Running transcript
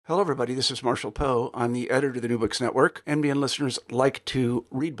Hello, everybody. This is Marshall Poe. I'm the editor of the New Books Network. NBN listeners like to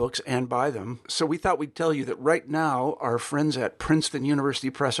read books and buy them. So we thought we'd tell you that right now, our friends at Princeton University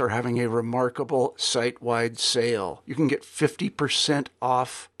Press are having a remarkable site-wide sale. You can get 50%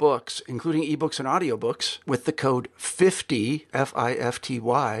 off books, including ebooks and audiobooks, with the code 50,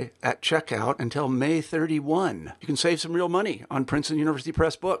 F-I-F-T-Y, at checkout until May 31. You can save some real money on Princeton University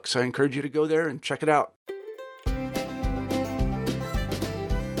Press books. I encourage you to go there and check it out.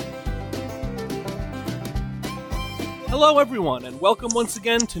 Hello, everyone, and welcome once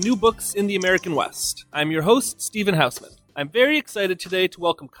again to New Books in the American West. I'm your host, Stephen Hausman. I'm very excited today to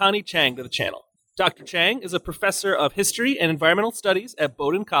welcome Connie Chang to the channel. Dr. Chang is a professor of history and environmental studies at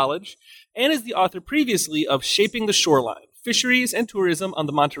Bowdoin College and is the author previously of Shaping the Shoreline, Fisheries and Tourism on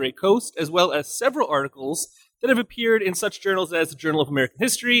the Monterey Coast, as well as several articles that have appeared in such journals as the Journal of American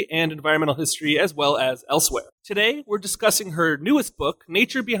History and Environmental History, as well as elsewhere. Today, we're discussing her newest book,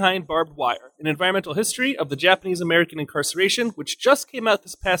 Nature Behind Barbed Wire, an environmental history of the Japanese-American incarceration, which just came out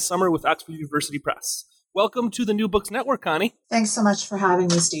this past summer with Oxford University Press. Welcome to the New Books Network, Connie. Thanks so much for having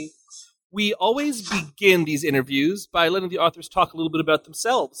me, Steve. We always begin these interviews by letting the authors talk a little bit about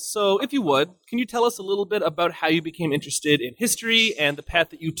themselves. So, if you would, can you tell us a little bit about how you became interested in history and the path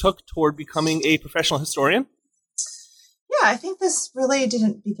that you took toward becoming a professional historian? Yeah, I think this really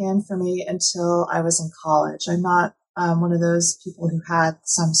didn't begin for me until I was in college. I'm not one of those people who had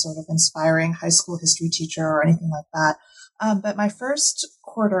some sort of inspiring high school history teacher or anything like that. But my first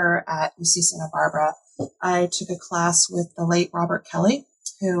quarter at UC Santa Barbara, I took a class with the late Robert Kelly,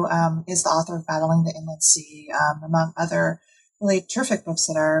 who is the author of Battling the Inland Sea, among other really terrific books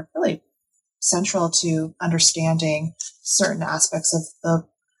that are really central to understanding certain aspects of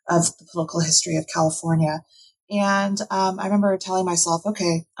the political history of California. And I remember telling myself,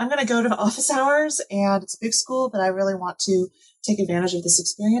 okay, I'm going to go to office hours, and it's a big school, but I really want to take advantage of this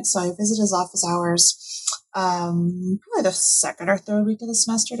experience. So I visited his office hours probably the second or third week of the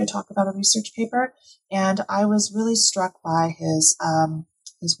semester to talk about a research paper. And I was really struck by his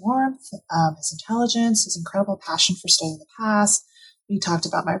warmth, his intelligence, his incredible passion for studying the past. We talked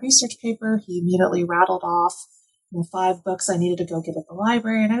about my research paper. He immediately rattled off 5 books I needed to go get at the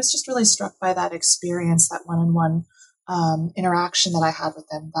library. And I was just really struck by that experience, that one-on-one interaction that I had with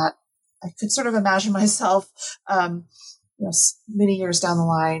them, that I could sort of imagine myself, many years down the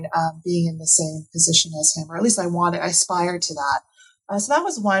line, being in the same position as him, or at least I aspired to that. So that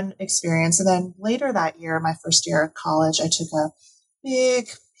was one experience. And then later that year, my first year of college, I took a big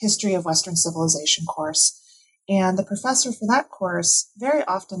history of Western civilization course. And the professor for that course very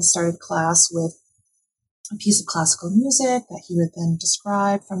often started class with a piece of classical music that he would then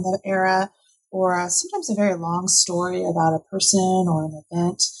describe from the era, or sometimes a very long story about a person or an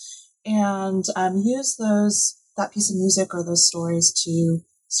event, and use that piece of music or those stories to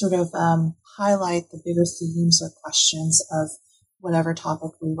sort of highlight the bigger themes or questions of whatever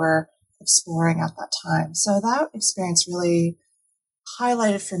topic we were exploring at that time. So that experience really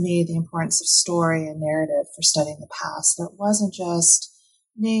highlighted for me the importance of story and narrative for studying the past. That wasn't just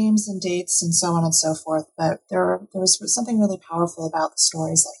names and dates and so on and so forth, but there was something really powerful about the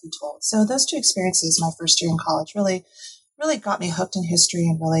stories that he told. So those two experiences, my first year in college, really got me hooked in history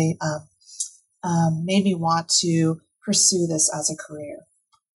and really made me want to pursue this as a career.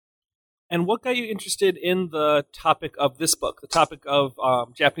 And what got you interested in the topic of this book, the topic of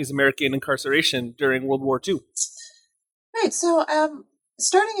Japanese-American incarceration during World War II? Right. So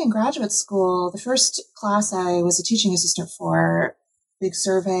starting in graduate school, the first class I was a teaching assistant for, big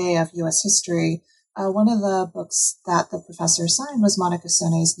survey of U.S. history, one of the books that the professor assigned was Monica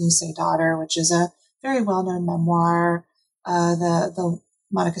Sone's Nisei Daughter, which is a very well-known memoir. The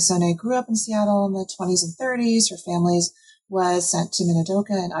Monica Sone grew up in Seattle in the 20s and 30s. Her family was sent to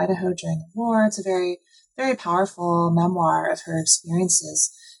Minidoka in Idaho during the war. It's a very, very powerful memoir of her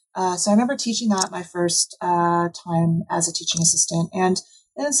experiences. So I remember teaching that my first time as a teaching assistant. And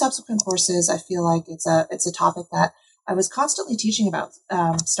in subsequent courses, I feel like it's a topic that I was constantly teaching about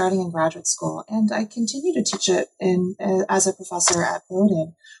starting in graduate school, and I continue to teach it as a professor at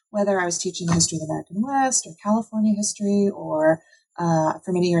Bowdoin, whether I was teaching the history of the American West or California history, or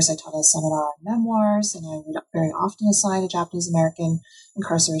for many years I taught a seminar on memoirs, and I would very often assign a Japanese-American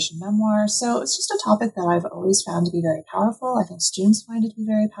incarceration memoir. So it's just a topic that I've always found to be very powerful. I think students find it to be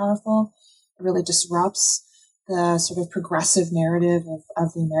very powerful. It really disrupts the sort of progressive narrative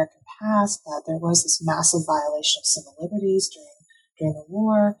of the American past, that there was this massive violation of civil liberties during the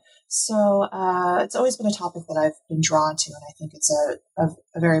war. So it's always been a topic that I've been drawn to, and I think it's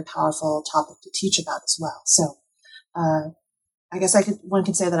a very powerful topic to teach about as well. So I guess one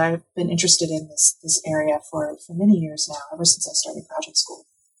could say that I've been interested in this area for many years now, ever since I started graduate school.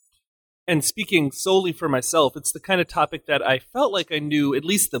 And speaking solely for myself, it's the kind of topic that I felt like I knew at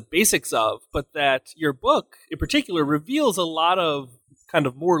least the basics of, but that your book in particular reveals a lot of kind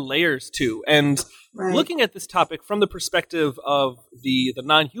of more layers to. And looking at this topic from the perspective of the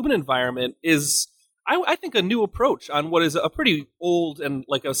non-human environment is, I think, a new approach on what is a pretty old and,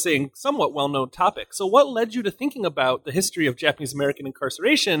 like I was saying, somewhat well-known topic. So what led you to thinking about the history of Japanese American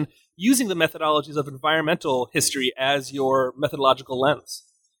incarceration using the methodologies of environmental history as your methodological lens?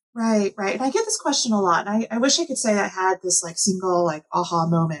 Right. And I get this question a lot. And I wish I could say I had this single aha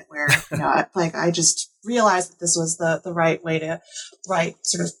moment where, I just realized that this was the right way to write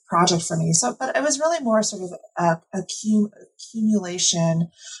sort of project for me. So, but it was really more sort of accumulation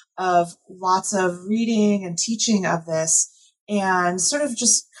of lots of reading and teaching of this, and sort of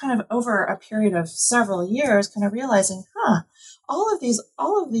just kind of over a period of several years, kind of realizing, all of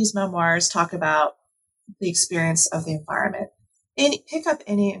these memoirs talk about the experience of the environment. Pick up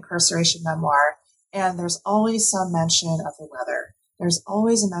any incarceration memoir, and there's always some mention of the weather. There's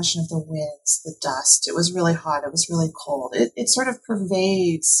always a mention of the winds, the dust. It was really hot. It was really cold. It sort of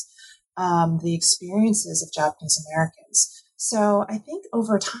pervades the experiences of Japanese Americans. So I think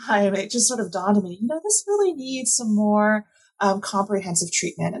over time, it just sort of dawned on me, this really needs some more comprehensive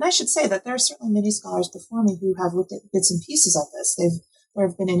treatment. And I should say that there are certainly many scholars before me who have looked at bits and pieces of this. There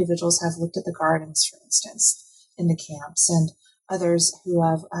have been individuals who have looked at the gardens, for instance, in the camps, and others who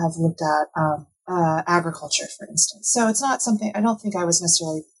have looked at agriculture, for instance. So it's not something, I don't think I was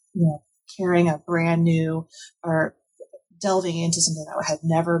necessarily, carrying a brand new or delving into something that had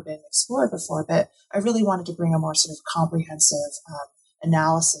never been explored before, but I really wanted to bring a more sort of comprehensive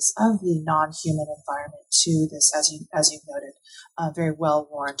analysis of the non-human environment to this, as you've noted, very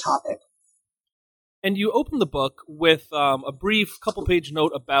well-worn topic. And you open the book with a brief couple-page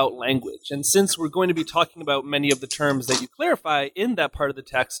note about language. And since we're going to be talking about many of the terms that you clarify in that part of the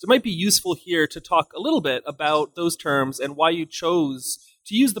text, it might be useful here to talk a little bit about those terms and why you chose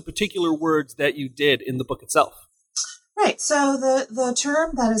to use the particular words that you did in the book itself. Right. So the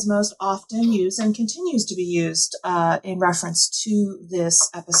term that is most often used and continues to be used in reference to this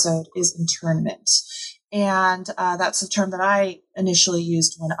episode is internment. And that's a term that I initially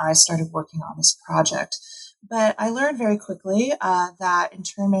used when I started working on this project. But I learned very quickly that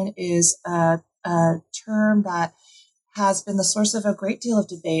internment is a term that has been the source of a great deal of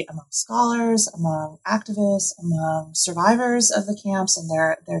debate among scholars, among activists, among survivors of the camps and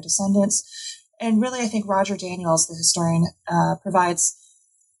their descendants. And really, I think Roger Daniels, the historian, provides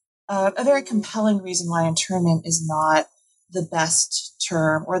a very compelling reason why internment is not the best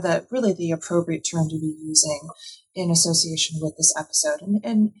term, or the appropriate term to be using in association with this episode.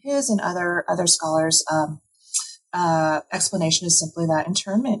 And his and other scholars' explanation is simply that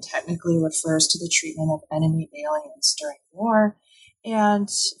internment technically refers to the treatment of enemy aliens during war. And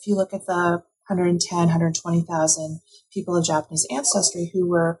if you look at the 110, 120,000 people of Japanese ancestry who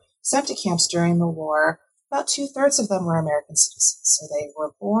were sent to camps during the war, about 2/3 of them were American citizens. So they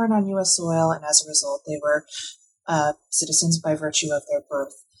were born on U.S. soil, and as a result, they were citizens by virtue of their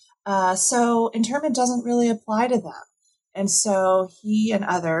birth. So internment doesn't really apply to them. And so he and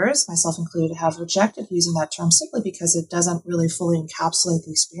others, myself included, have rejected using that term simply because it doesn't really fully encapsulate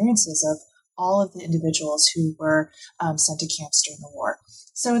the experiences of all of the individuals who were sent to camps during the war.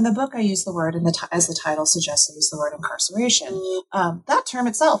 So in the book, I use the word, as the title suggests, I use the word incarceration. That term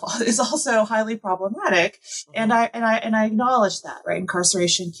itself is also highly problematic, and I acknowledge that. Right,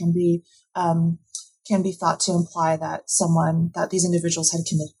 incarceration can be thought to imply that these individuals had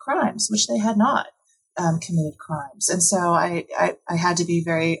committed crimes, which they had not committed crimes. And so I had to be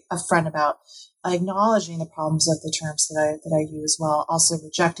very upfront about acknowledging the problems of the terms that I use, while also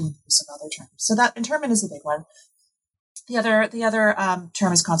rejecting the use of other terms. So that internment is a big one. The other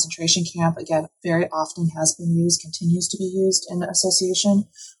term is concentration camp. Again, very often has been used, continues to be used in association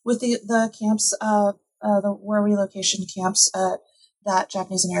with the camps, the war relocation camps that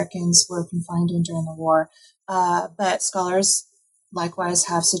Japanese Americans were confined in during the war. But scholars likewise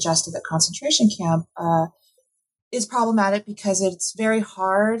have suggested that concentration camp is problematic because it's very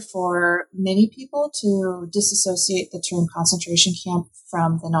hard for many people to disassociate the term concentration camp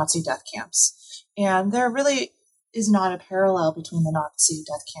from the Nazi death camps. And there really is not a parallel between the Nazi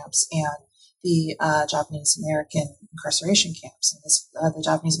death camps and the Japanese American incarceration camps. And the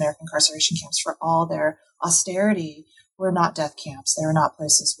Japanese American incarceration camps, for all their austerity, were not death camps. They were not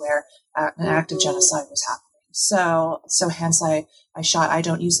places where an active genocide was happening. So hence I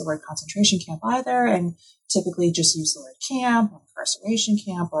don't use the word concentration camp either, and typically just use the word camp or incarceration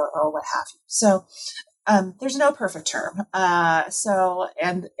camp or what have you. So There's no perfect term.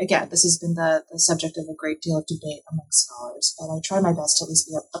 And again, this has been the subject of a great deal of debate among scholars, but I try my best to at least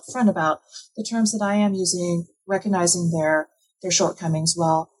be upfront about the terms that I am using, recognizing their shortcomings,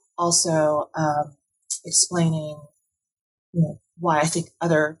 while also explaining, why I think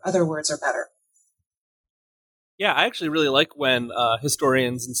other words are better. Yeah, I actually really like when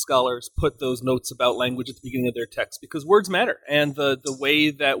historians and scholars put those notes about language at the beginning of their text, because words matter, and the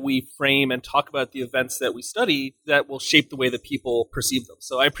way that we frame and talk about the events that we study, that will shape the way that people perceive them.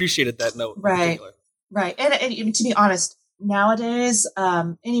 So I appreciated that note in particular. Right. And to be honest, nowadays,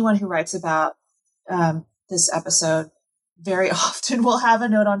 anyone who writes about this episode very often will have a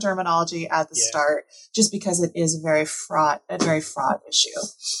note on terminology at the start, just because it is a very fraught issue.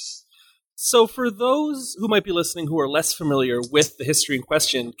 So for those who might be listening who are less familiar with the history in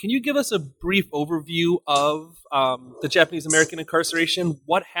question, can you give us a brief overview of the Japanese-American incarceration?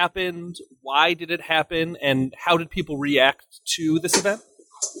 What happened? Why did it happen? And how did people react to this event?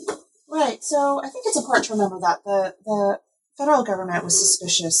 Right. So I think it's important to remember that the federal government was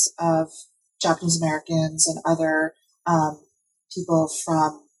suspicious of Japanese-Americans and other people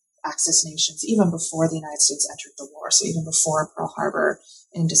from Axis nations even before the United States entered the war. So even before Pearl Harbor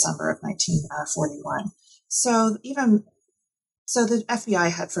in December of 1941. So the FBI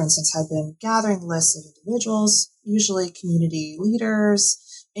had, for instance, had been gathering lists of individuals, usually community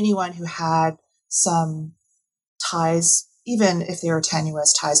leaders, anyone who had some ties, even if they were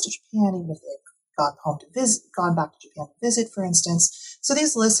tenuous ties to Japan, even if they had gone back to Japan to visit, for instance. So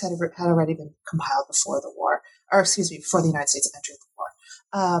these lists had already been compiled before the United States entered the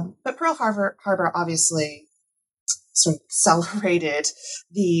war. But Pearl Harbor obviously sort of accelerated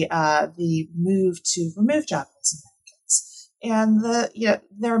the move to remove Japanese Americans, and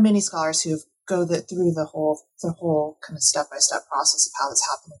there are many scholars who go through the whole kind of step-by-step process of how this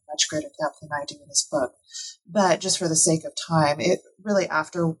happened in much greater depth than I do in this book. But just for the sake of time, it really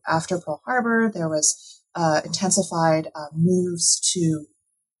after Pearl Harbor there was intensified moves to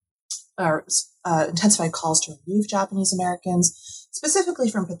intensified calls to remove Japanese Americans, specifically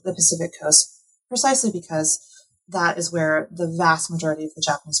from the Pacific Coast, precisely because that is where the vast majority of the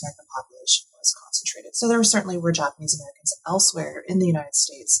Japanese American population was concentrated. So there certainly were Japanese Americans elsewhere in the United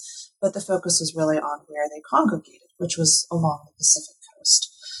States, but the focus was really on where they congregated, which was along the Pacific Coast.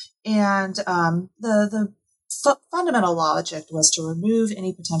 And the fundamental logic was to remove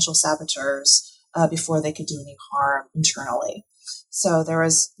any potential saboteurs before they could do any harm internally. So there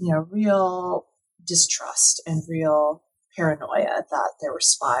was, real distrust and real paranoia that there were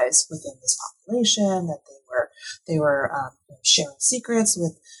spies within this population, that they were sharing secrets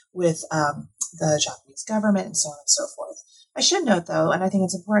with the Japanese government, and so on and so forth. I should note, though, and I think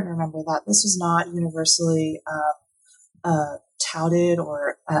it's important to remember, that this was not universally touted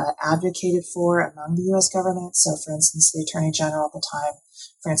or advocated for among the U.S. government. So, for instance, the Attorney General at the time,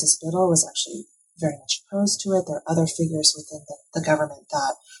 Francis Biddle, was actually very much opposed to it. There are other figures within the government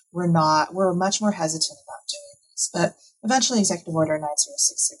that were much more hesitant about doing this. But eventually, Executive Order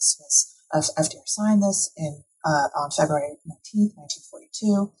 9066 FDR signed this on February 19th,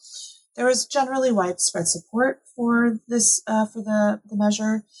 1942. There was generally widespread support for this for the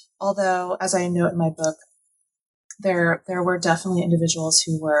measure, although, as I note in my book, there were definitely individuals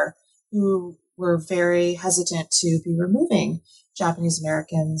who were very hesitant to be removing Japanese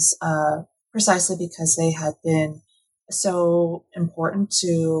Americans, precisely because they had been so important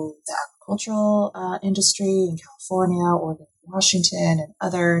to the agricultural industry in California, Oregon, Washington, and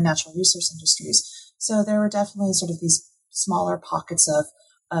other natural resource industries. So there were definitely sort of these smaller pockets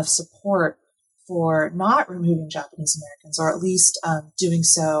of support for not removing Japanese Americans, or at least doing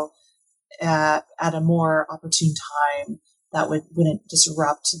so at a more opportune time that wouldn't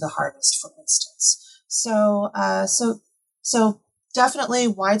disrupt the harvest, for instance. So definitely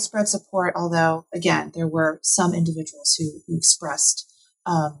widespread support, although, again, there were some individuals who expressed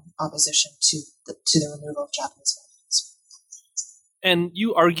opposition to the removal of Japanese Americans. And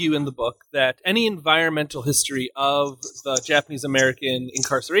you argue in the book that any environmental history of the Japanese American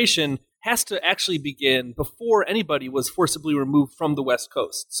incarceration has to actually begin before anybody was forcibly removed from the West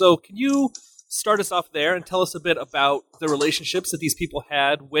Coast. So can you start us off there and tell us a bit about the relationships that these people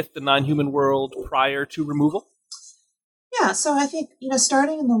had with the non-human world prior to removal? Yeah, so I think,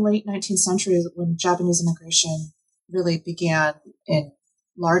 starting in the late 19th century, when Japanese immigration really began in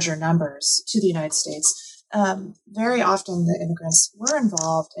larger numbers to the United States, very often the immigrants were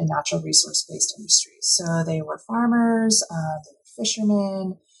involved in natural resource-based industries. So they were farmers, they were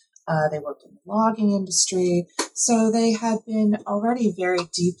fishermen, they worked in the logging industry. So they had been already very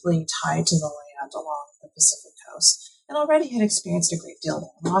deeply tied to the land along the Pacific Coast, and already had experienced a great deal of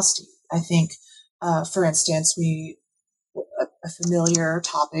animosity. I think For instance, a familiar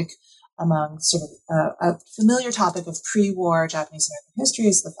topic among a familiar topic of pre-war Japanese American history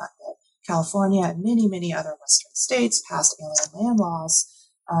is the fact that California and many, many other Western states passed alien land laws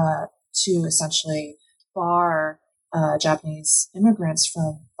to essentially bar Japanese immigrants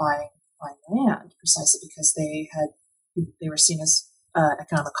from buying land, precisely because they were seen as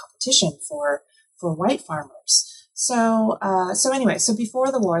economic competition for white farmers. So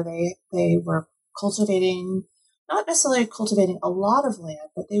before the war, they were not necessarily cultivating a lot of land,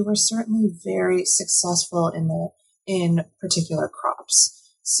 but they were certainly very successful in particular crops.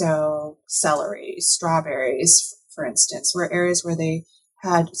 So celery, strawberries, for instance, were areas where they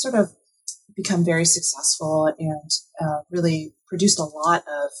had sort of become very successful and really produced a lot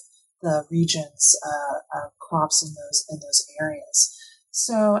of the region's crops in those areas.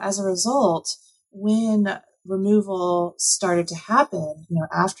 So as a result, when removal started to happen,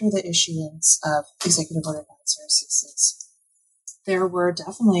 after the issuance of Executive Order 9066, there were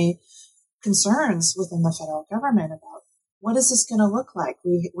definitely concerns within the federal government about what is this going to look like?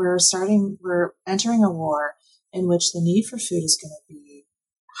 We're entering a war in which the need for food is going to be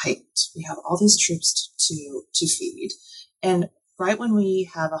heightened. We have all these troops to feed. And right when we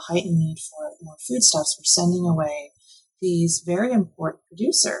have a heightened need for more foodstuffs, we're sending away these very important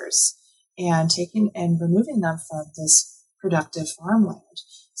producers and removing them from this productive farmland.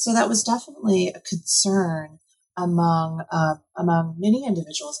 So that was definitely a concern among many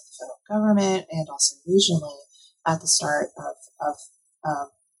individuals in the federal government and also regionally at the start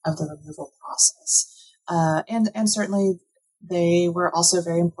of the removal process. And certainly they were also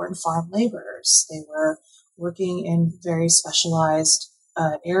very important farm laborers. They were working in very specialized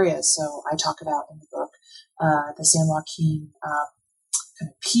areas. So I talk about in the book the San Joaquin kind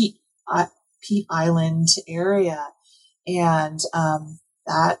of peat island area, and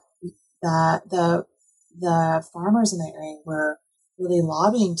that the farmers in the area were really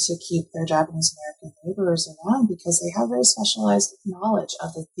lobbying to keep their Japanese American laborers around because they have very specialized knowledge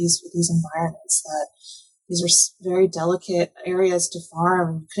of these environments, that these are very delicate areas to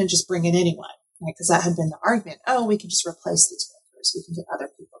farm. You couldn't just bring in anyone, right? Because that had been the argument. Oh, we can just replace these workers. We can get other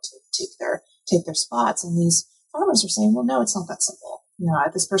people to take their spots. And these farmers are saying, well, no, it's not that simple.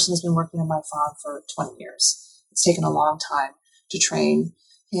 This person has been working on my farm for 20 years. It's taken a long time to train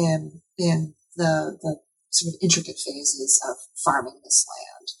him in the sort of intricate phases of farming this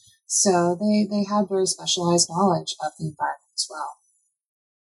land. So they had very specialized knowledge of the environment as well.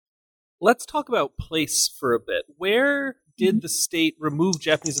 Let's talk about place for a bit. Where did the state remove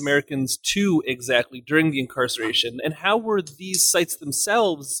Japanese Americans to exactly during the incarceration, and how were these sites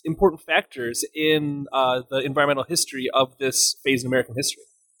themselves important factors in the environmental history of this phase in American history?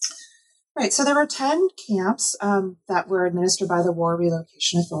 Right. So there were 10 camps that were administered by the War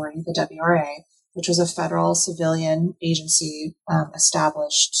Relocation Authority, the WRA, which was a federal civilian agency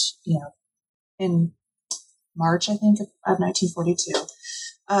established, in March, I think, of 1942.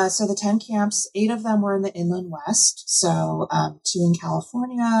 So the 10 camps, 8 of them were in the Inland West. So 2 in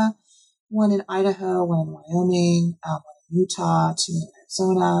California, 1 in Idaho, 1 in Wyoming, 1 in Utah, 2 in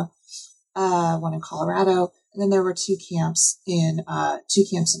Arizona, 1 in Colorado, and then there were 2 camps in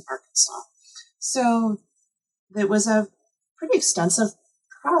Arkansas. So it was a pretty extensive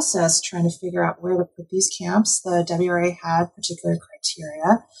process trying to figure out where to put these camps. The WRA had particular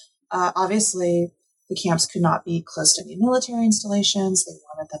criteria. Obviously, the camps could not be close to any military installations. They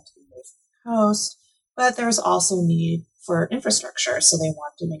wanted them to be away from the coast, but there was also need for infrastructure. So they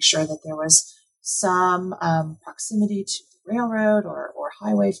wanted to make sure that there was some proximity to the railroad or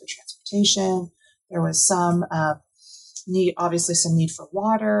highway for transportation. There was some need for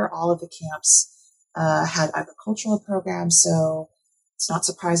water. All of the camps had agricultural programs, so it's not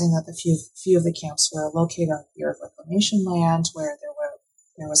surprising that the few of the camps were located on Bureau of Reclamation land where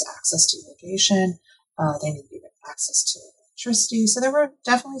there was access to irrigation. They needed access to electricity. So there were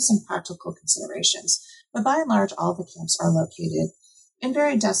definitely some practical considerations. But by and large, all the camps are located in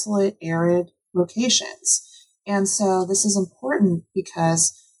very desolate, arid locations. And so this is important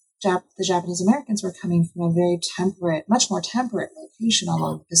because the Japanese Americans were coming from a very much more temperate location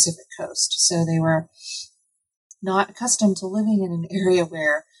along the Pacific coast. So they were not accustomed to living in an area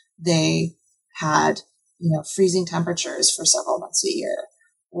where they had, freezing temperatures for several months a year,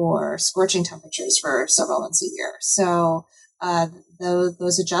 or scorching temperatures for several months a year. So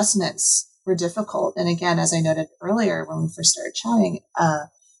those adjustments were difficult. And again, as I noted earlier when we first started chatting,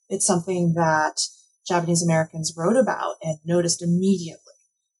 it's something that Japanese Americans wrote about and noticed immediately.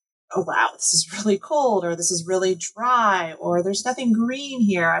 Oh, wow, this is really cold, or this is really dry, or there's nothing green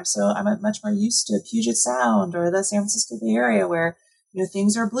here. I'm much more used to Puget Sound or the San Francisco Bay Area where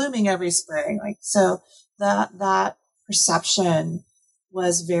things are blooming every spring. Like, so that perception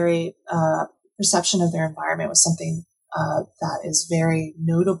was very, perception of their environment was something that is very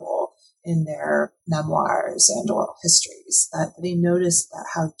notable in their memoirs and oral histories, that they noticed that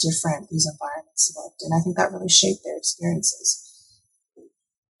how different these environments looked. And I think that really shaped their experiences.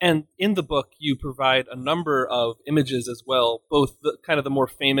 And in the book, you provide a number of images as well, both the kind of the more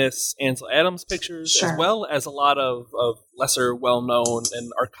famous Ansel Adams pictures, Sure. as well as a lot of lesser well-known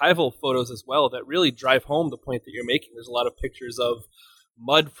and archival photos as well that really drive home the point that you're making. There's a lot of pictures of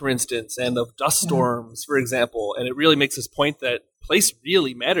mud, for instance, and of dust storms, for example. And it really makes this point that place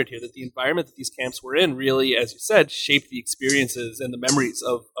really mattered here, that the environment that these camps were in really, as you said, shaped the experiences and the memories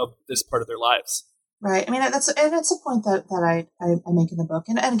of this part of their lives. Right. I mean, it's a point that I make in the book.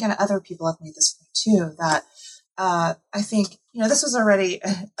 And again, other people have made this point too, that I think, this was already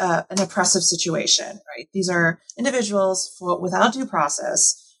an oppressive situation, right? These are individuals without due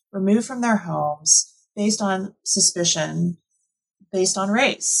process, removed from their homes based on suspicion, based on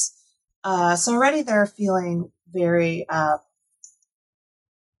race. So already they're feeling very,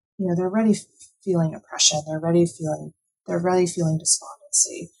 they're already feeling oppression. They're already feeling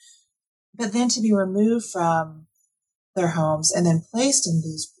despondency. But then to be removed from their homes and then placed in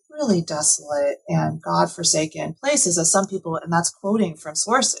these really desolate and godforsaken places, as some people, and that's quoting from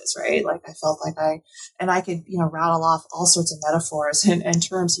sources, right? Like I felt like I could, rattle off all sorts of metaphors and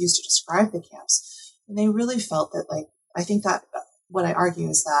terms used to describe the camps. And they really felt that, like, I think that what I argue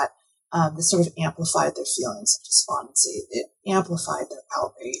is that this sort of amplified their feelings of despondency. It amplified their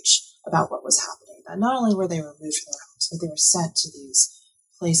outrage about what was happening. That not only were they removed from their homes, but they were sent to these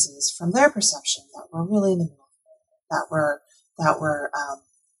places from their perception that were really in the middle of nowhere,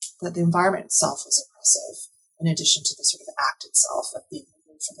 that the environment itself was oppressive, in addition to the sort of act itself of being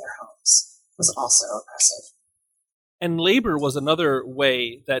removed from their homes was also oppressive. And labor was another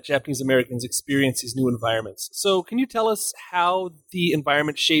way that Japanese Americans experienced these new environments. So can you tell us how the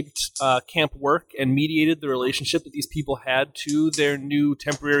environment shaped camp work and mediated the relationship that these people had to their new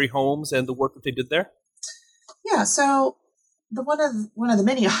temporary homes and the work that they did there? Yeah, so one of the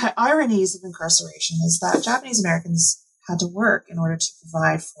many ironies of incarceration is that Japanese Americans had to work in order to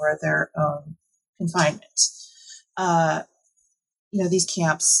provide for their own confinement. These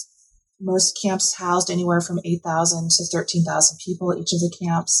camps, most camps housed anywhere from 8,000 to 13,000 people, each of the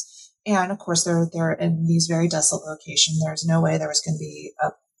camps. And of course, they're in these very desolate locations. There's no way there was going to be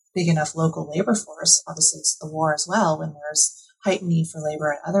a big enough local labor force. Obviously, it's the war as well, when there's heightened need for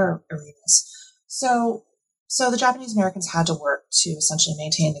labor in other arenas. So the Japanese Americans had to work to essentially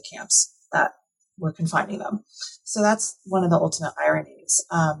maintain the camps that were confining them. So that's one of the ultimate ironies.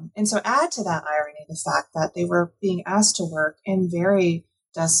 And so add to that irony the fact that they were being asked to work in very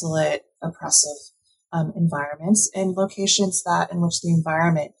desolate, oppressive environments, in locations in which the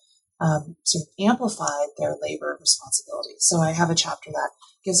environment sort of amplified their labor responsibilities. So I have a chapter that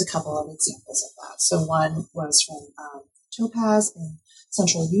gives a couple of examples of that. So one was from Topaz in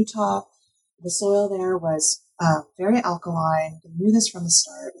central Utah. The soil there was very alkaline. They knew this from the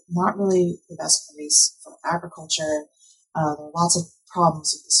start. Not really the best place for agriculture. There were lots of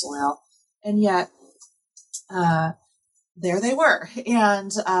problems with the soil. And yet, there they were.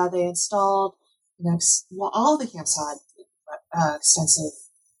 And they installed, all the camps had extensive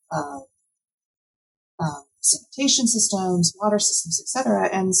sanitation systems, water systems, etc.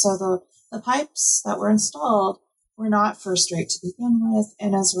 And so the pipes that were installed were not first rate to begin with.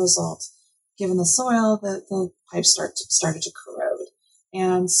 And as a result, given the soil, the pipes started to corrode.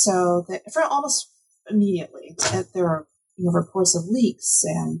 And so for almost immediately, there were reports of leaks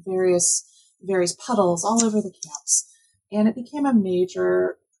and various puddles all over the camps. And it became a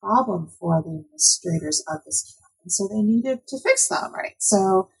major problem for the administrators of this camp. And so they needed to fix them, right?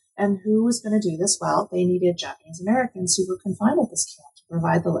 So, and who was going to do this? Well, they needed Japanese Americans who were confined at this camp to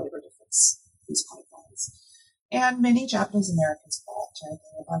provide the labor to fix these pipelines. And many Japanese Americans balked, right?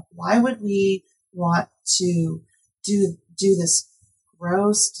 They were like, why would we want to do this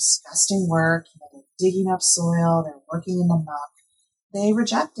gross, disgusting work? They're digging up soil, they're working in the muck. Many of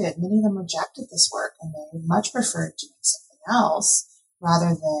them rejected this work, and they much preferred doing something else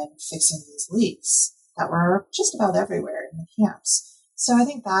rather than fixing these leaks that were just about everywhere in the camps. So I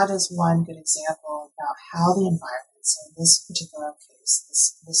think that is one good example about how the environment, so in this particular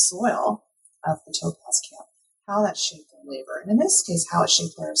case, the soil of the Topaz camp, how that shaped their labor. And in this case, how it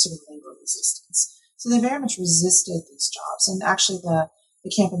shaped their sort of labor resistance. So they very much resisted these jobs. And actually the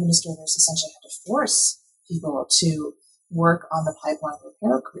camp administrators essentially had to force people to work on the pipeline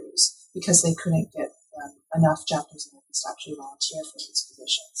repair crews because they couldn't get enough Japanese Americans to actually volunteer for these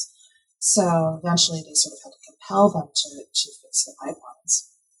positions. So eventually they sort of had to tell them to fix the pipelines.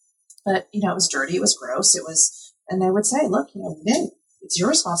 But, it was dirty, it was gross, and they would say, look, it's your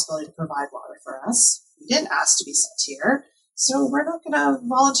responsibility to provide water for us. We didn't ask to be sent here, so we're not going to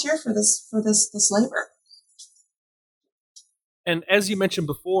volunteer for this labor. And as you mentioned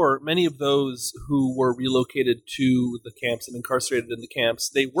before, many of those who were relocated to the camps and incarcerated in the camps,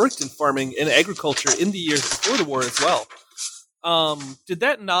 they worked in farming and agriculture in the years before the war as well. Did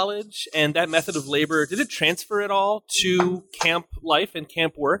that knowledge and that method of labor, did it transfer at all to camp life and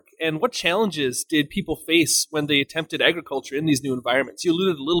camp work? And what challenges did people face when they attempted agriculture in these new environments? You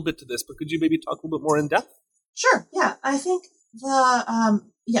alluded a little bit to this, but could you maybe talk a little bit more in depth? Sure. Yeah. I think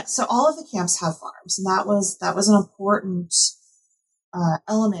so all of the camps have farms, and that was an important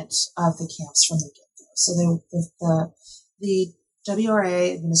element of the camps from the get-go. So the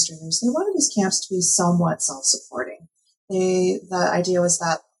WRA administrators, they wanted these camps to be somewhat self-supporting. The idea was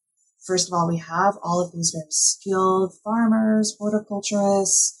that, first of all, we have all of these very skilled farmers,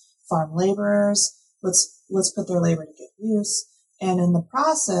 horticulturists, farm laborers. Let's put their labor to good use, and in the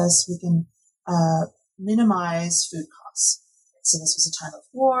process, we can minimize food costs. So this was a time of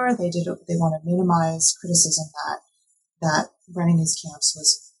war. They want to minimize criticism that running these camps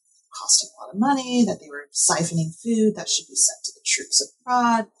was costing a lot of money, that they were siphoning food that should be sent to the troops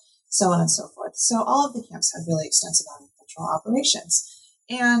abroad, so on and so forth. So all of the camps had really extensive agricultural operations.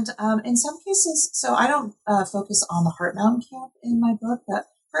 And in some cases, so I don't focus on the Heart Mountain camp in my book, but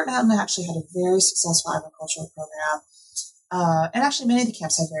Heart Mountain actually had a very successful agricultural program. And actually many of the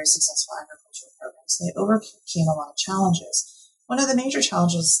camps had very successful agricultural programs. They overcame a lot of challenges. One of the major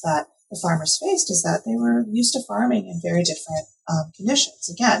challenges that the farmers faced is that they were used to farming in very different conditions.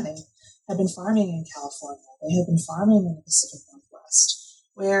 Again, they had been farming in California. They had been farming in the Pacific Northwest,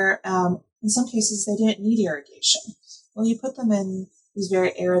 where in some cases they didn't need irrigation. Well, you put them in these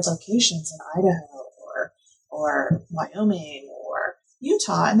very arid locations in Idaho or Wyoming or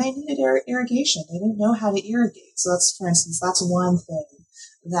Utah, and they needed irrigation. They didn't know how to irrigate. So that's, for instance, that's one thing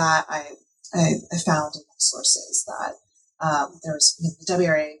that I found in my sources, that there was the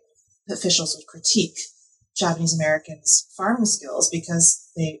WRA officials would critique Japanese Americans' farming skills because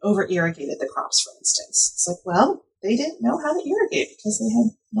they over-irrigated the crops, for instance. It's like, well, they didn't know how to irrigate because they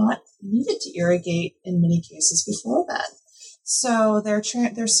had not needed to irrigate in many cases before then. So their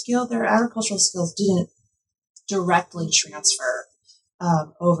agricultural skills didn't directly transfer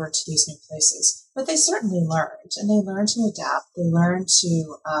over to these new places, but they certainly learned, and they learned to adapt. They learned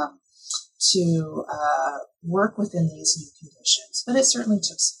to work within these new conditions, but it certainly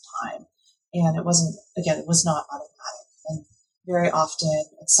took some time, and it was not automatic. And very often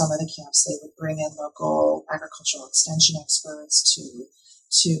at some of the camps, they would bring in local agricultural extension experts to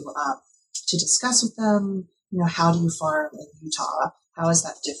discuss with them, how do you farm in Utah? How is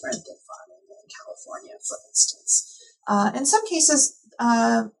that different than farming in California, for instance? In some cases,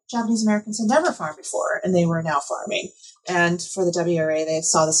 Japanese Americans had never farmed before, and they were now farming. And for the WRA, they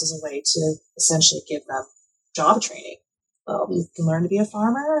saw this as a way to essentially give them job training. Well, you can learn to be a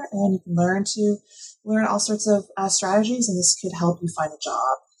farmer, and you can learn all sorts of strategies, and this could help you find a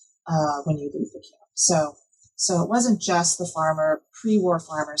job when you leave the camp. So it wasn't just the pre-war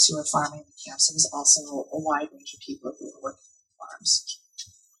farmers who were farming the camps. It was also a wide range of people who were working on farms.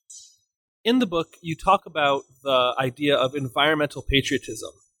 In the book, you talk about the idea of environmental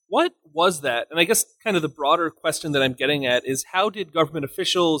patriotism. What was that? And I guess kind of the broader question that I'm getting at is, how did government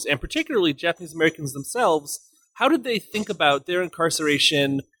officials, and particularly Japanese Americans themselves, how did they think about their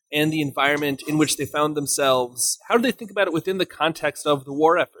incarceration and the environment in which they found themselves? How did they think about it within the context of the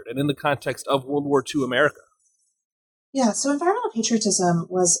war effort and in the context of World War II America? Yeah, so environmental patriotism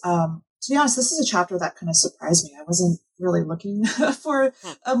was, to be honest, this is a chapter that kind of surprised me. I wasn't really looking for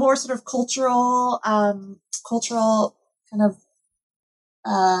a more sort of cultural kind of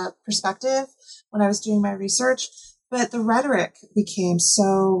perspective when I was doing my research. But the rhetoric became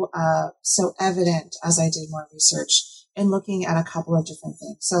so evident as I did more research and looking at a couple of different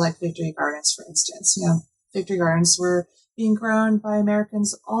things. So like Victory Gardens, for instance, Victory Gardens were being grown by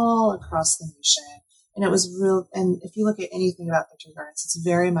Americans all across the nation. And it was real. And if you look at anything about Victory Gardens, it's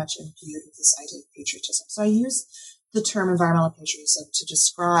very much imbued with this idea of patriotism. So I use the term environmental patriotism to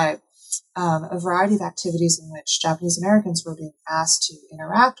describe a variety of activities in which Japanese Americans were being asked to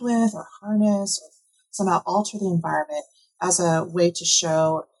interact with or harness or somehow alter the environment as a way to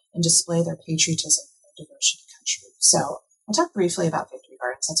show and display their patriotism and their devotion to country. So I'll talk briefly about Victory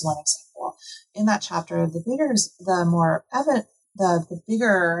Gardens. That's one example. In that chapter, the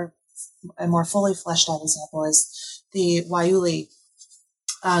bigger and more fully fleshed out example is the waiuli,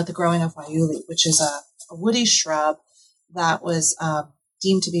 the growing of waiuli, which is a woody shrub that was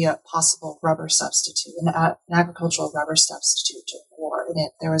deemed to be a possible rubber substitute, an agricultural rubber substitute during the war. And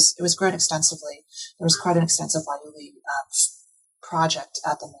it was grown extensively. There was quite an extensive Wayuli project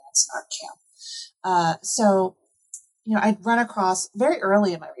at the Manzanar camp. So, I'd run across, very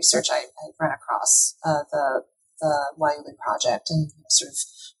early in my research, I'd run across the Wayuli project and sort of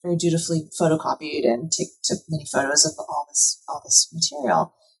very dutifully photocopied and took many photos of all this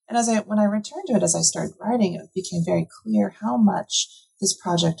material. And when I returned to it, as I started writing, it became very clear how much this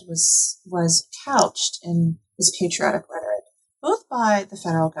project was couched in this patriotic rhetoric, both by the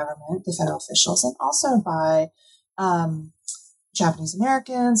federal government, the federal officials, and also by Japanese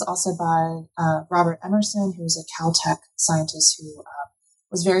Americans, also by Robert Emerson, who was a Caltech scientist who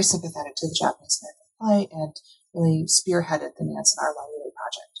was very sympathetic to the Japanese American plight and really spearheaded the Manzanar Wayuli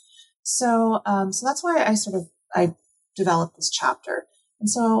project. So that's why I developed this chapter. And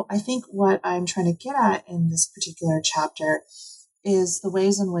so I think what I'm trying to get at in this particular chapter is the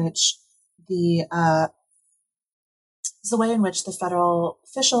ways in which the federal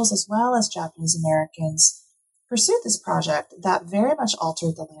officials, as well as Japanese Americans, pursued this project that very much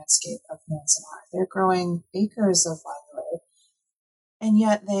altered the landscape of Manzanar. They're growing acres of Wayuli, and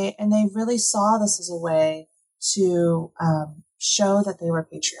yet they really saw this as a way to show that they were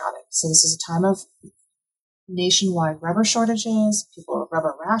patriotic. So this is a time of nationwide rubber shortages. People were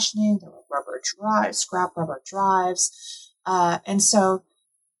rubber rationing. There were scrap rubber drives. And so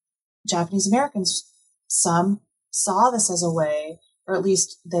Japanese Americans, some saw this as a way, or at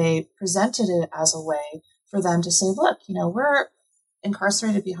least they presented it as a way for them to say, look, we're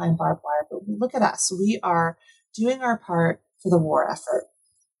incarcerated behind barbed wire, but look at us. We are doing our part for the war effort.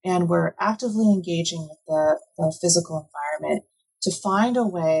 And we're actively engaging with the physical environment to find a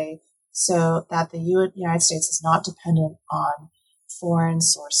way so that the United States is not dependent on foreign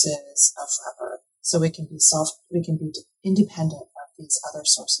sources of rubber. So we can be independent of these other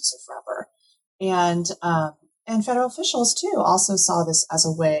sources of rubber. And federal officials too also saw this as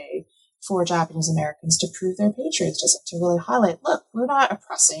a way for Japanese Americans to prove their patriotism, to really highlight, look, we're not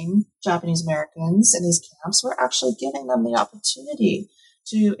oppressing Japanese Americans in these camps. We're actually giving them the opportunity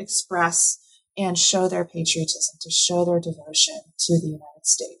to express and show their patriotism, to show their devotion to the United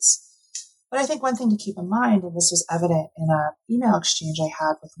States. But I think one thing to keep in mind, and this was evident in an email exchange I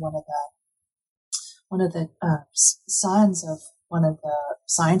had with one of the sons of one of the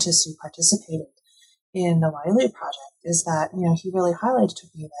scientists who participated in the Wayuli project, is that, he really highlighted to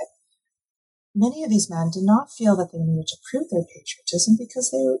me that many of these men did not feel that they needed to prove their patriotism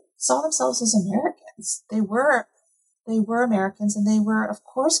because they saw themselves as Americans. They were Americans, and they were, of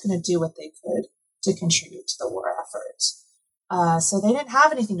course, going to do what they could to contribute to the war effort. So they didn't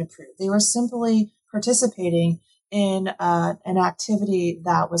have anything to prove. They were simply participating in an activity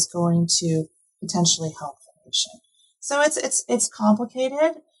that was going to potentially help the nation. So it's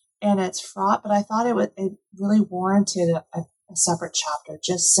complicated and it's fraught, but I thought it really warranted a separate chapter,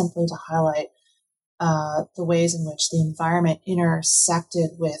 just simply to highlight the ways in which the environment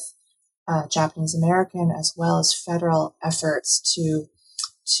intersected with Japanese American as well as federal efforts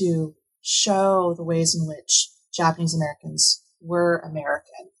to show the ways in which Japanese Americans were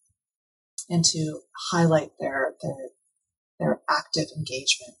American and to highlight their active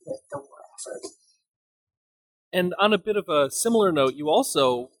engagement with the war effort. And on a bit of a similar note, you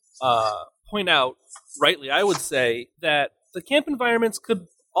also point out, rightly, I would say, that the camp environments could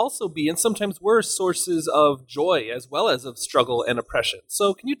also be, and sometimes were, sources of joy as well as of struggle and oppression.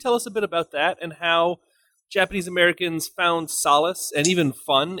 So can you tell us a bit about that and how Japanese Americans found solace and even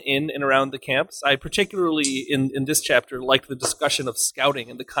fun in and around the camps? I particularly, in this chapter, liked the discussion of scouting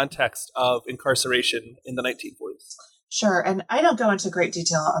in the context of incarceration in the 1940s. Sure, and I don't go into great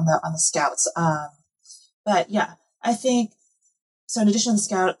detail on the scouts, but yeah, I think so. In addition to the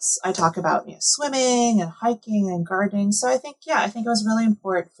scouts, I talk about swimming and hiking and gardening. So I think it was really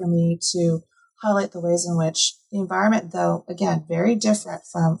important for me to highlight the ways in which the environment, though again very different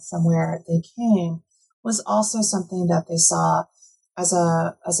from where they came, was also something that they saw as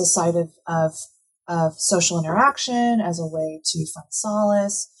a site of social interaction, as a way to find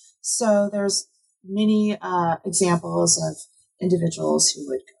solace. So there's many examples of individuals who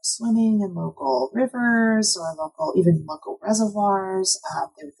would go swimming in local rivers or local reservoirs.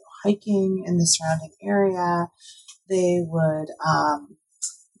 They would go hiking in the surrounding area. They would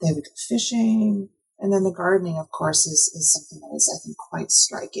go fishing, and then the gardening, of course, is something that is, I think, quite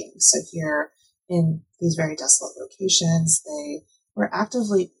striking. So here in these very desolate locations, they were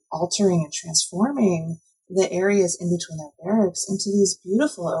actively altering and transforming the areas in between their barracks into these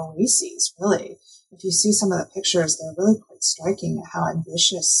beautiful oases, really. If you see some of the pictures, they're really quite striking at how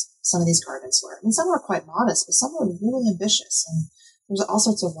ambitious some of these gardens were. I mean, some were quite modest, but some were really ambitious. And there's all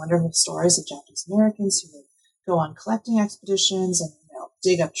sorts of wonderful stories of Japanese Americans who would go on collecting expeditions and,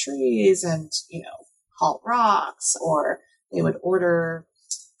 dig up trees and, haul rocks, or they would order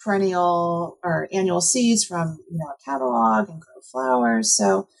perennial or annual seeds from, a catalog and grow flowers.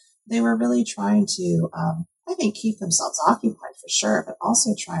 So they were really trying to, I think, keep themselves occupied for sure, but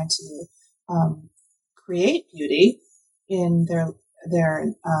also trying to create beauty in their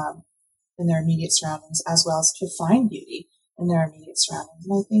immediate surroundings, as well as to find beauty in their immediate surroundings.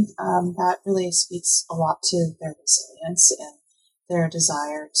 And I think that really speaks a lot to their resilience and their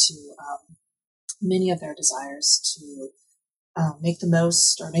desire to, many of their desires to make the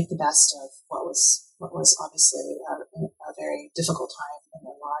most or make the best of what was obviously a very difficult time in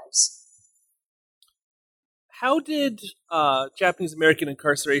their lives. How did Japanese American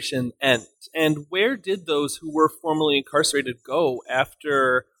incarceration end? And where did those who were formerly incarcerated go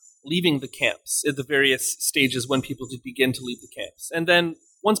after leaving the camps at the various stages when people did begin to leave the camps? And then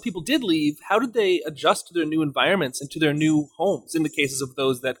once people did leave, how did they adjust to their new environments and to their new homes in the cases of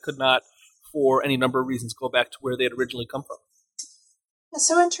those that could not, for any number of reasons, go back to where they had originally come from? Yeah,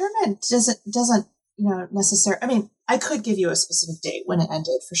 so internment doesn't necessarily, I mean, I could give you a specific date when it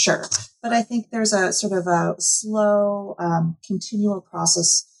ended for sure, but I think there's a sort of a slow, continual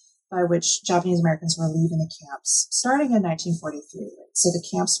process by which Japanese Americans were leaving the camps, starting in 1943. So the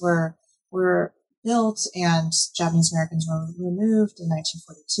camps were built and Japanese Americans were removed in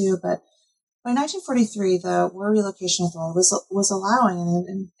 1942, but by 1943, the War Relocation Authority was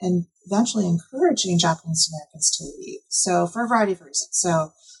allowing and eventually encouraging Japanese Americans to leave. So for a variety of reasons.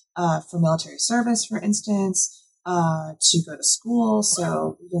 So for military service, for instance, to go to school.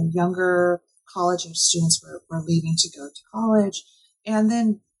 So even younger college-age students were leaving to go to college. And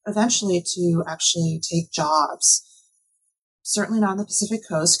then eventually to actually take jobs. Certainly not on the Pacific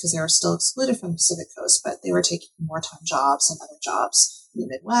Coast, because they were still excluded from the Pacific Coast, but they were taking wartime jobs and other jobs in the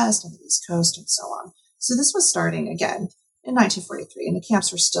Midwest and the East Coast and so on. So this was starting again in 1943, and the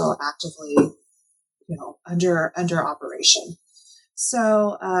camps were still actively, under operation.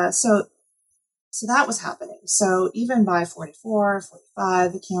 So that was happening. So even by 44,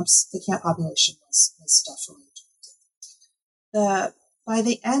 45, the camp population was definitely depleted. By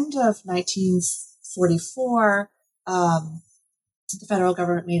the end of 1944, the federal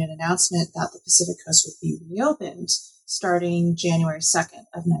government made an announcement that the Pacific Coast would be reopened starting January 2nd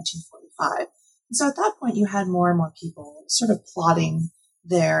of 1945. And so at that point, you had more and more people sort of plotting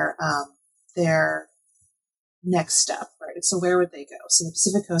their next step, right? So where would they go? So the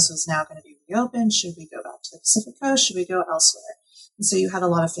Pacific Coast was now going to be reopened. Should we go back to the Pacific Coast? Should we go elsewhere? And so you had a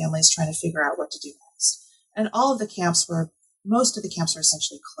lot of families trying to figure out what to do next. And most of the camps were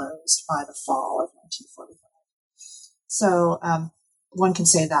essentially closed by the fall of 1945. So one can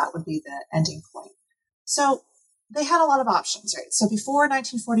say that would be the ending point. So they had a lot of options, right? So before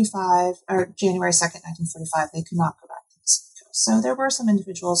 1945, or January 2nd, 1945, they could not go back to the Pacific Coast. So there were some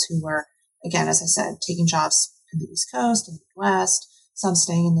individuals who were, again, as I said, taking jobs in the East Coast and the Midwest, some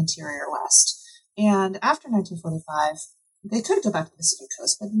staying in the interior West. And after 1945, they could go back to the Pacific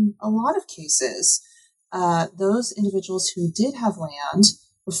Coast, but in a lot of cases, those individuals who did have land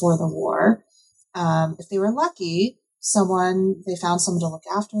before the war, if they were lucky, they found someone to look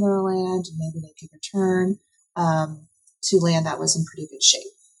after their land, and maybe they could return to land that was in pretty good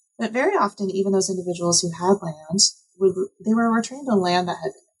shape. But very often, even those individuals who had land, they were returning to land that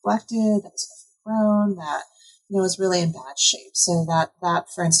had been neglected, that was overgrown, that was really in bad shape. So that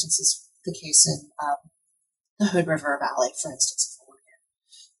for instance, is the case in the Hood River Valley, for instance,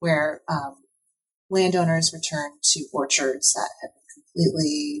 where landowners returned to orchards that had been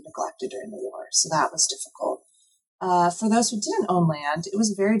completely neglected during the war. So that was difficult. For those who didn't own land, it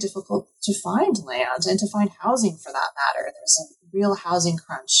was very difficult to find land and to find housing for that matter. There was a real housing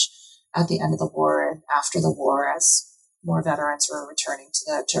crunch at the end of the war and after the war as more veterans were returning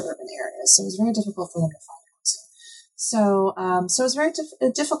to urban areas. So it was very difficult for them to find housing. So it was very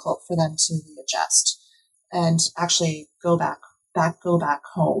difficult for them to readjust and actually go back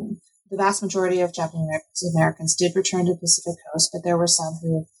home. The vast majority of Japanese Americans did return to the Pacific Coast, but there were some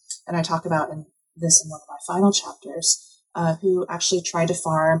who, and I talk about this in one of my final chapters, who actually tried to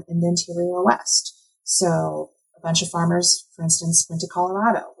farm in the interior West. So a bunch of farmers, for instance, went to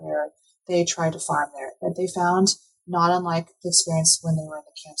Colorado, where they tried to farm there. But they found, not unlike the experience when they were in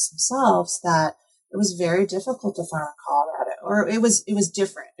the camps themselves, that it was very difficult to farm in Colorado, or it was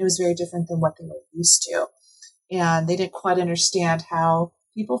different. It was very different than what they were used to. And they didn't quite understand how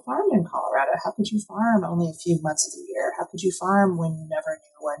people farmed in Colorado. How could you farm only a few months of the year? How could you farm when you never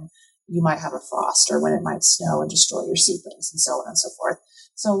knew when you might have a frost or when it might snow and destroy your seedlings and so on and so forth?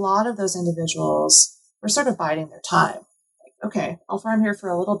 So a lot of those individuals were sort of biding their time. Like, okay, I'll farm here for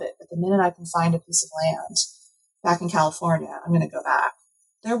a little bit, but the minute I can find a piece of land back in California, I'm going to go back.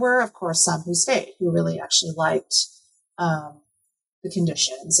 There were, of course, some who stayed, who really actually liked the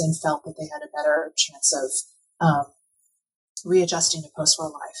conditions and felt that they had a better chance of readjusting to post-war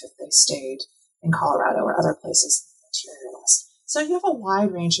life if they stayed in Colorado or other places in the interior West. So you have a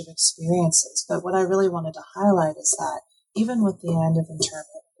wide range of experiences, but what I really wanted to highlight is that even with the end of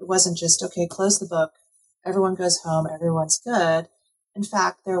internment, it wasn't just, okay, close the book, everyone goes home, everyone's good. In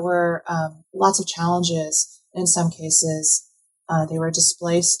fact, there were lots of challenges. In some cases, they were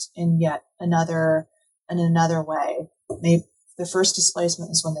displaced in yet another way. Maybe the first displacement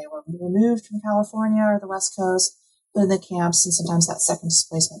was when they were removed from California or the West Coast, in the camps, and sometimes that second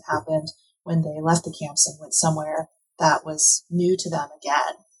displacement happened when they left the camps and went somewhere that was new to them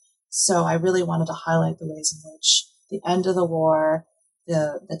again. So I really wanted to highlight the ways in which the end of the war,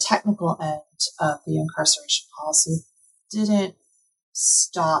 the technical end of the incarceration policy didn't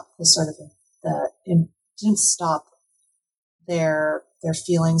stop didn't stop their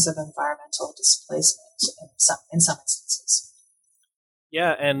feelings of environmental displacement in some instances.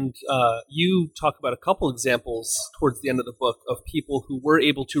 Yeah, and you talk about a couple examples towards the end of the book of people who were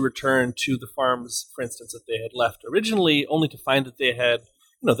able to return to the farms, for instance, that they had left originally, only to find that they had,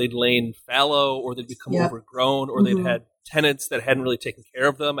 they'd lain fallow, or they'd become overgrown, or they'd had tenants that hadn't really taken care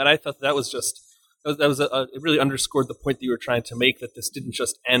of them. And I thought that was just, it really underscored the point that you were trying to make, that this didn't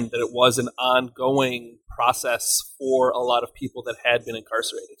just end, that it was an ongoing process for a lot of people that had been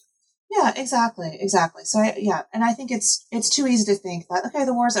incarcerated. Yeah, exactly. So and I think it's too easy to think that, okay,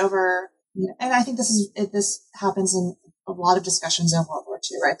 the war's over. And I think this happens in a lot of discussions in World War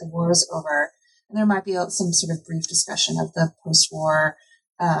II, right? The war is over, and there might be some sort of brief discussion of the post-war,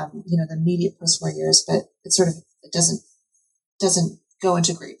 the immediate post-war years, but it doesn't go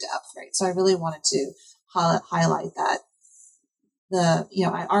into great depth, right? So I really wanted to highlight that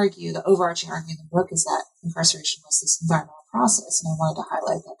I argue, the overarching argument in the book is that incarceration was this environmental process, and I wanted to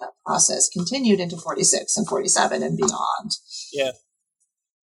highlight that process continued into 46 and 47 and beyond. Yeah.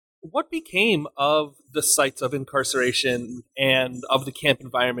 What became of the sites of incarceration and of the camp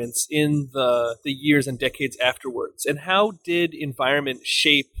environments in the years and decades afterwards? And how did environment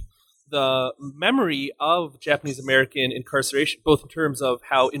shape the memory of Japanese American incarceration, both in terms of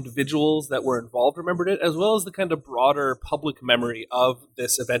how individuals that were involved remembered it, as well as the kind of broader public memory of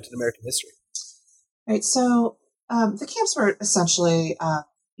this event in American history? Right. So the camps were essentially,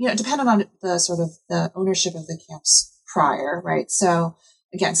 dependent on the ownership of the camps prior, right? So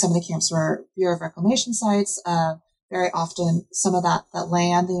again, some of the camps were Bureau of Reclamation sites. Very often, some of that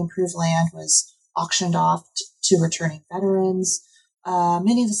land, the improved land, was auctioned off to returning veterans.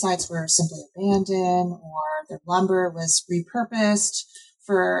 Many of the sites were simply abandoned, or their lumber was repurposed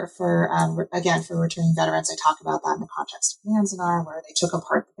for returning veterans. I talk about that in the context of Manzanar, where they took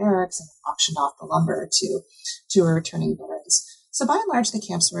apart the barracks and auctioned off the lumber to returning veterans. So by and large, the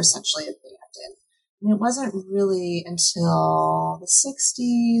camps were essentially abandoned. And it wasn't really until the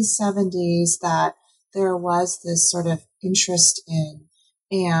 60s, 70s that there was this sort of interest in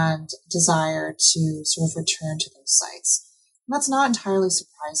and desire to sort of return to those sites. And that's not entirely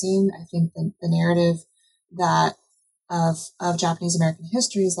surprising. I think the narrative that of Japanese American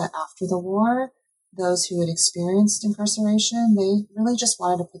history is that after the war, those who had experienced incarceration, they really just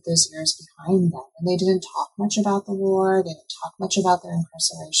wanted to put those years behind them. And they didn't talk much about the war. They didn't talk much about their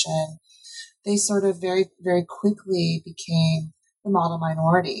incarceration. They sort of very, very quickly became the model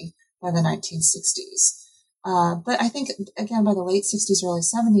minority by the 1960s. But I think, again, by the late 60s, early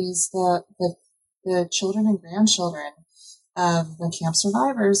 70s, the children and grandchildren of the camp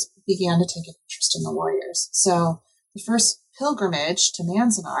survivors began to take an interest in the warriors. So the first pilgrimage to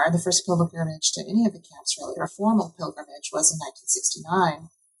Manzanar, the first pilgrimage to any of the camps, really, or formal pilgrimage, was in 1969.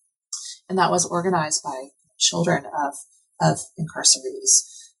 And that was organized by children of incarcerees.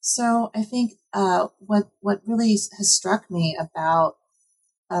 So I think what really has struck me about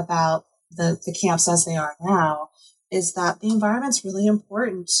the camps as they are now is that the environment's really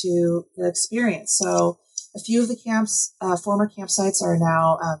important to the experience. So a few of the camps, former campsites, are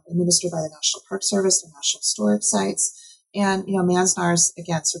now administered by the National Park Service, the National Historic Sites. And, Manzanar is,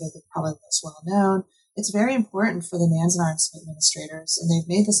 again, sort of probably the most well-known. It's very important for the Manzanar administrators, and they've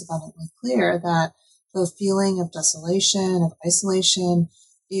made this abundantly clear, that the feeling of desolation, of isolation,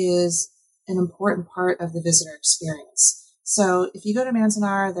 is an important part of the visitor experience. So if you go to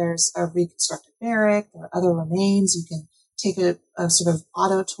Manzanar, there's a reconstructed barrack, there are other remains. You can take a sort of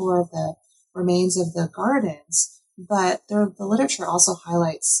auto tour of the remains of the gardens, but the literature also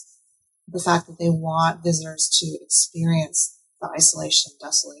highlights the fact that they want visitors to experience the isolation and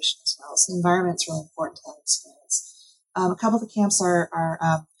desolation as well. So the environment's really important to that experience. A couple of the camps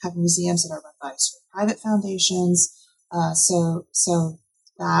have museums that are run by sort of private foundations. So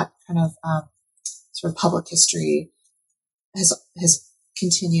that kind of sort of public history has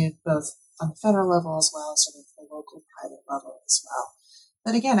continued both on the federal level as well as sort of the local private level as well.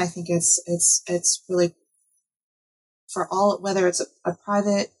 But again, I think it's really for all, whether it's a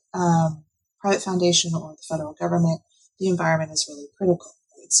private foundation or the federal government, the environment is really critical.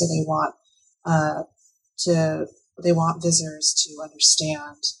 Right? So they want visitors to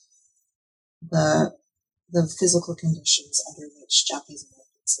understand the physical conditions under which Japanese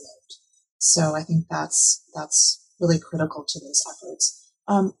Americans lived. So I think that's really critical to those efforts.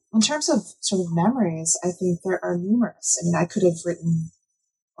 In terms of sort of memories, I think there are numerous. I mean, I could have written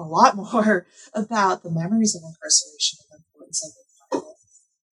a lot more about the memories of incarceration and the importance of the environment.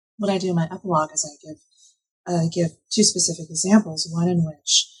 What I do in my epilogue is I give two specific examples, one in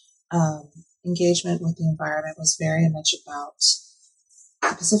which engagement with the environment was very much about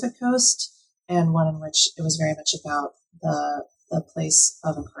the Pacific Coast, and one in which it was very much about the place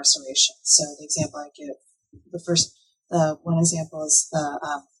of incarceration. So the example I give, one example is the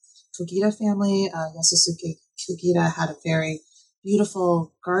Kogita family. Yasusuke Kogita had a very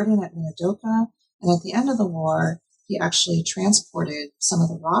beautiful garden at Minidoka, and at the end of the war, he actually transported some of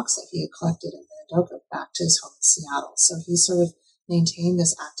the rocks that he had collected in Minidoka back to his home in Seattle. So he sort of maintained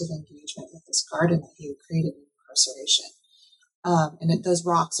this active engagement with this garden that he had created in incarceration. Those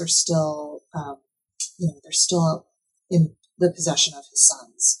rocks are still, they're still in the possession of his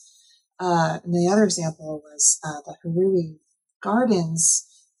sons. And the other example was the Harui Gardens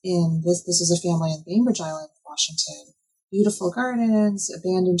this is a family in Bainbridge Island, Washington. Beautiful gardens,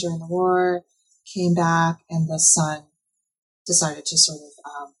 abandoned during the war, came back, and the son decided to sort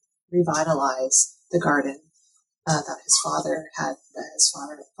of revitalize the garden that his father had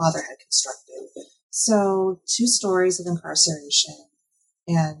constructed. So, two stories of incarceration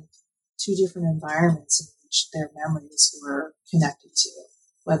and two different environments in which their memories were connected to,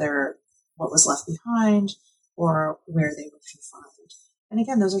 whether what was left behind or where they were confined. And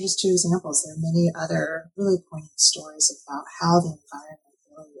again, those are just two examples. There are many other really poignant stories about how the environment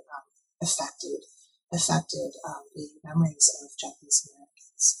really affected the memories of Japanese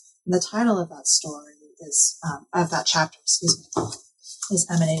Americans. And the title of that story of that chapter, is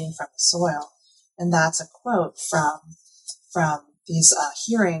Emanating from the Soil. And that's a quote from these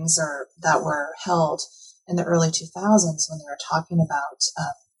hearings that were held in the early 2000s when they were talking about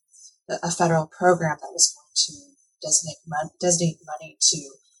a federal program that was going to designate money to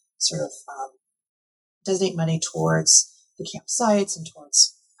sort of designate money towards the campsites and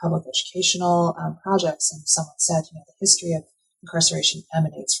towards public educational projects. And someone said, the history of incarceration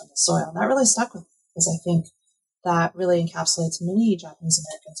emanates from the soil. And that really stuck with me because I think that really encapsulates many Japanese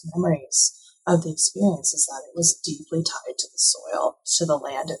Americans' memories of the experience, is that it was deeply tied to the soil, to the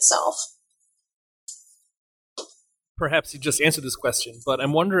land itself. Perhaps you just answered this question, but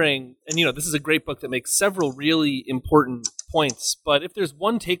I'm wondering, and this is a great book that makes several really important points, but if there's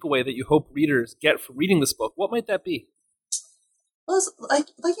one takeaway that you hope readers get from reading this book, what might that be? Well, like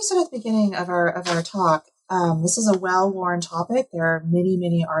you said at the beginning of our talk, this is a well-worn topic. There are many,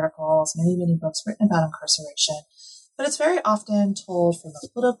 many articles, many books written about incarceration, but it's very often told from a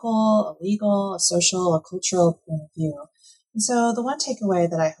political, a legal, a social, a cultural point of view. And so the one takeaway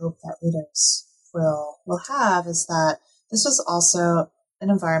that I hope that readers will have is that this was also an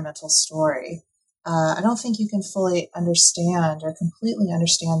environmental story. I don't think you can fully understand or completely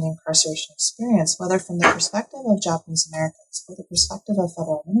understand the incarceration experience, whether from the perspective of Japanese Americans or the perspective of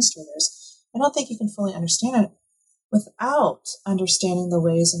federal administrators. I don't think you can fully understand it without understanding the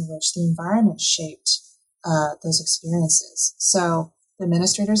ways in which the environment shaped those experiences. So the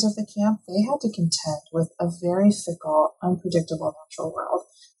administrators of the camp, they had to contend with a very fickle, unpredictable natural world.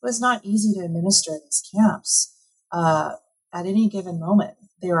 It was not easy to administer these camps at any given moment.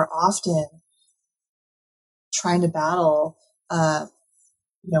 They were often trying to battle,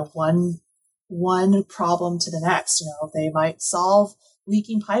 one problem to the next. They might solve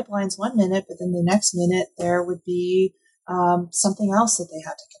leaking pipelines one minute, but then the next minute there would be something else that they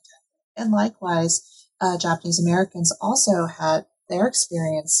had to contend with. And likewise, Japanese Americans also had their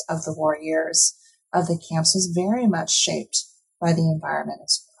experience of the war years of the camps was very much shaped by the environment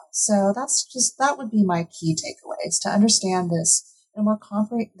as well. So that would be my key takeaway, is to understand this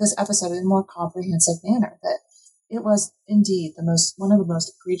this episode in a more comprehensive manner, that it was indeed one of the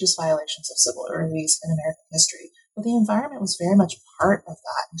most egregious violations of civil liberties in American history, but the environment was very much part of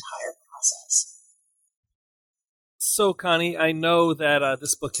that entire process. So, Connie, I know that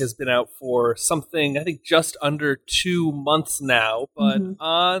this book has been out for something, I think, just under 2 months now. But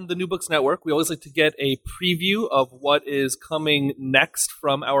on the New Books Network, we always like to get a preview of what is coming next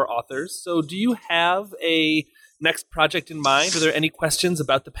from our authors. So do you have a next project in mind? Are there any questions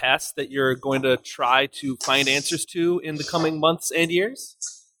about the past that you're going to try to find answers to in the coming months and years?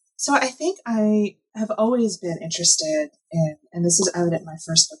 So I think I have always been interested in, and this is evident in my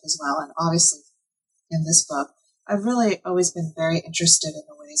first book as well, and obviously in this book, I've really always been very interested in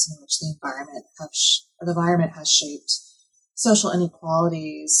the ways in which the environment has shaped social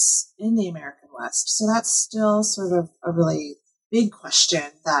inequalities in the American West. So that's still sort of a really big question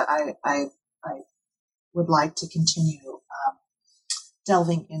that I would like to continue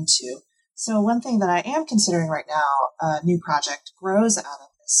delving into. So one thing that I am considering right now, a new project grows out of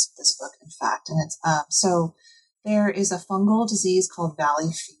this book, in fact, and it's so there is a fungal disease called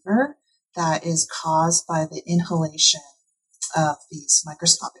valley fever that is caused by the inhalation of these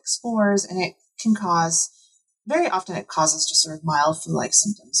microscopic spores, and it can cause, very often it causes just sort of mild flu-like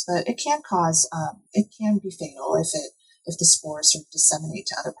symptoms, but it can cause, it can be fatal if the spores sort of disseminate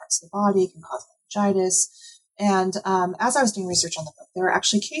to other parts of the body. It can cause meningitis. And as I was doing research on the book, there were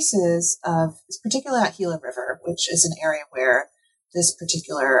actually cases of, particularly at Gila River, which is an area where this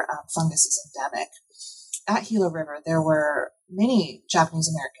particular fungus is endemic. At Gila River, there were many Japanese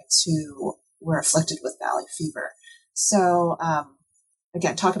Americans who were afflicted with valley fever. So,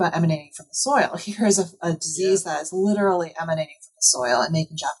 again, talk about emanating from the soil. Here is a disease that is literally emanating from the soil and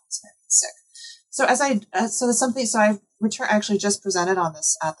making Japanese Americans sick. So I actually just presented on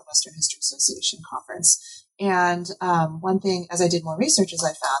this at the Western History Association conference. And one thing, as I did more research, is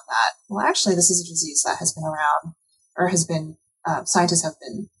I found that, well, actually, this is a disease that has been around, or has been, scientists have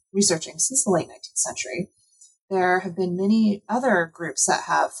been researching since the late 19th century. There have been many other groups that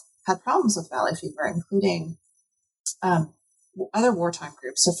have had problems with valley fever, including other wartime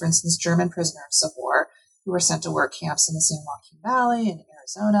groups. So, for instance, German prisoners of war who were sent to work camps in the San Joaquin Valley in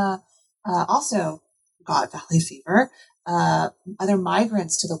Arizona also got valley fever. Other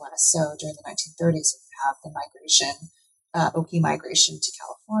migrants to the West, so during the 1930s, we have the migration, Okie migration to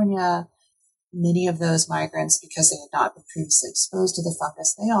California. Many of those migrants, because they had not been previously exposed to the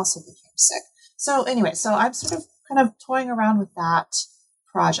fungus, they also became sick. So anyway, so I'm sort of kind of toying around with that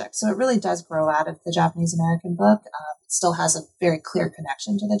project. So it really does grow out of the Japanese American book. It still has a very clear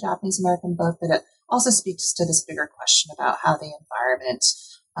connection to the Japanese American book, but it also speaks to this bigger question about how the environment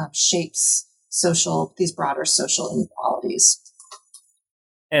shapes these broader social inequalities.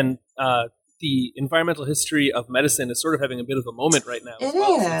 And the environmental history of medicine is sort of having a bit of a moment right now. It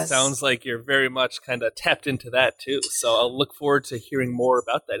is. It sounds like you're very much kind of tapped into that too. So I'll look forward to hearing more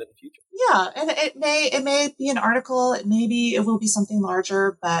about that in the future. Yeah, and it may be an article. It will be something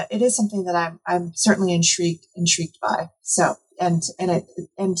larger, but it is something that I'm certainly intrigued by. So and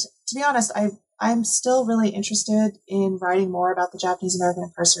to be honest, I'm still really interested in writing more about the Japanese American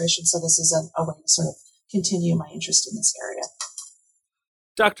incarceration. So this is a way to sort of continue my interest in this area.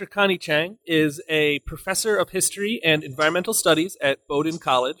 Dr. Connie Chiang is a professor of history and environmental studies at Bowdoin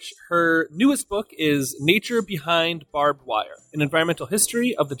College. Her newest book is Nature Behind Barbed Wire, an environmental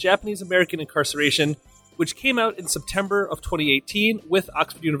history of the Japanese American incarceration, which came out in September of 2018 with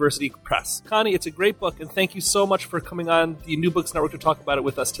Oxford University Press. Connie, it's a great book, and thank you so much for coming on the New Books Network to talk about it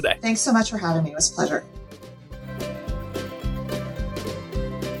with us today. Thanks so much for having me. It was a pleasure.